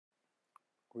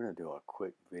We're going to do a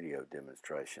quick video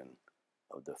demonstration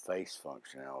of the face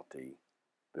functionality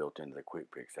built into the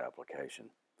Quickpics application.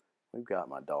 We've got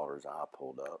my daughter's eye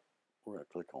pulled up. We're going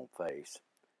to click on face.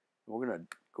 We're going to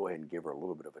go ahead and give her a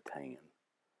little bit of a tan.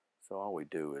 So all we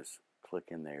do is click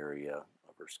in the area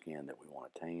of her skin that we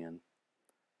want to tan.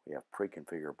 We have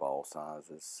pre-configured ball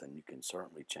sizes, and you can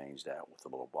certainly change that with the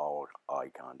little ball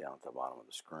icon down at the bottom of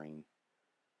the screen.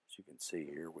 As you can see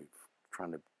here, we're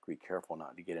trying to be careful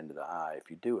not to get into the eye. If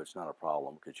you do, it's not a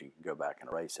problem because you can go back and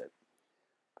erase it.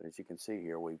 But as you can see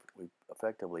here, we've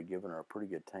effectively given her a pretty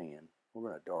good tan. We're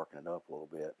going to darken it up a little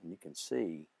bit, and you can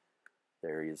see the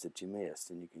areas that you missed,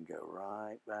 and you can go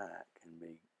right back and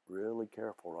be really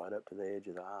careful right up to the edge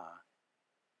of the eye.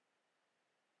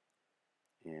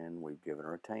 And we've given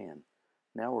her a tan.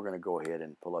 Now we're going to go ahead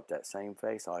and pull up that same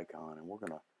face icon, and we're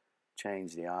going to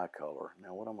change the eye color.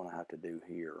 Now what I'm going to have to do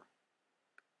here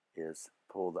is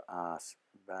pull the eyes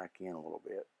back in a little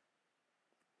bit,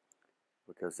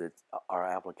 because our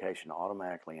application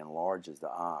automatically enlarges the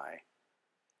eye.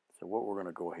 So what we're going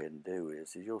to go ahead and do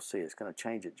is you'll see it's going to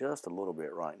change it just a little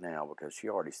bit right now, because she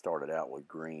already started out with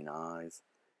green eyes,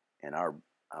 and our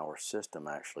system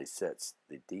actually sets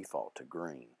the default to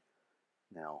green.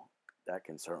 Now that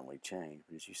can certainly change,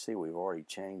 but as you see, we've already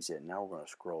changed it. Now we're going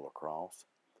to scroll across.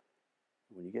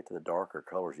 When you get to the darker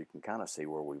colors, you can kind of see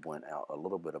where we went out a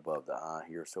little bit above the eye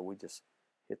here. So we just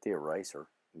hit the eraser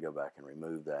and go back and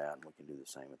remove that, and we can do the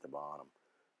same at the bottom.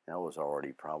 That was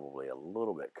already probably a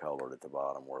little bit colored at the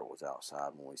bottom where it was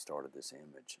outside when we started this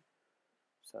image.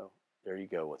 So there you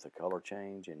go with the color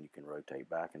change, and you can rotate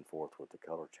back and forth with the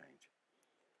color change.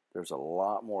 There's a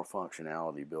lot more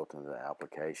functionality built into the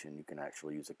application. You can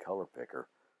actually use a color picker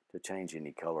to change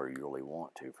any color you really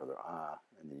want to for their eye,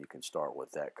 and then you can start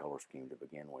with that color scheme to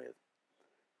begin with.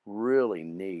 Really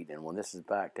neat, and when this is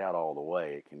backed out all the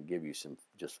way, it can give you some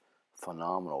just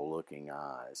phenomenal looking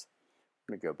eyes.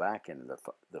 I'm going to go back into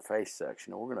the face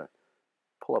section, and we're going to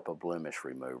pull up a blemish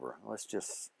remover. Let's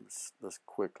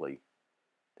quickly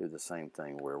do the same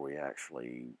thing where we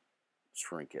actually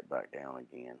shrink it back down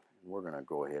again. And we're going to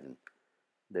go ahead and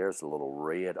there's the little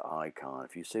red icon.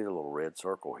 If you see the little red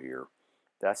circle here,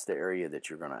 that's the area that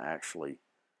you're going to actually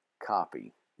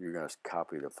copy. You're going to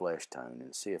copy the flesh tone,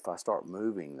 and see if I start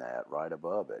moving that right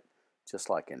above it, just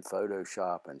like in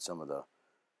Photoshop and some of the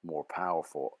more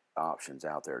powerful options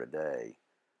out there today,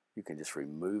 you can just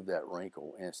remove that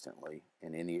wrinkle instantly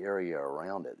in any area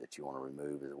around it that you want to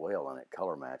remove as well, and it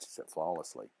color matches it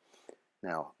flawlessly.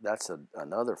 Now that's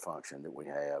another function that we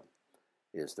have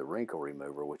is the wrinkle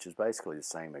remover, which is basically the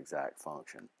same exact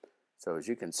function. So as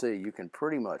you can see, you can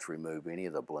pretty much remove any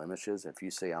of the blemishes. If you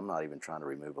see, I'm not even trying to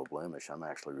remove a blemish. I'm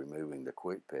actually removing the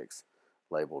Quickpics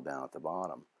label down at the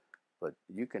bottom. But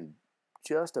you can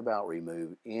just about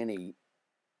remove any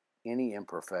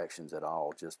imperfections at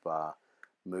all just by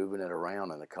moving it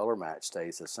around, and the color match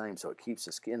stays the same, so it keeps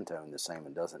the skin tone the same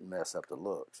and doesn't mess up the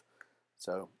looks.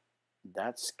 So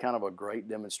that's kind of a great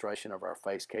demonstration of our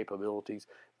face capabilities.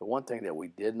 The one thing that we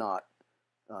did not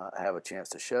have a chance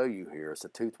to show you here is the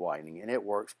tooth whitening, and it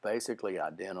works basically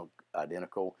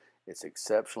identical. It's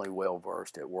exceptionally well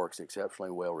versed. It works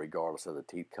exceptionally well regardless of the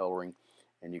teeth coloring,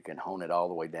 and you can hone it all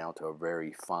the way down to a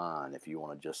very fine. If you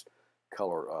want to just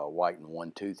color whiten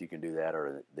one tooth, you can do that,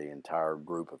 or the entire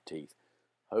group of teeth.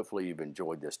 Hopefully you've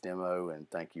enjoyed this demo, and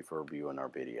thank you for viewing our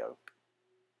video.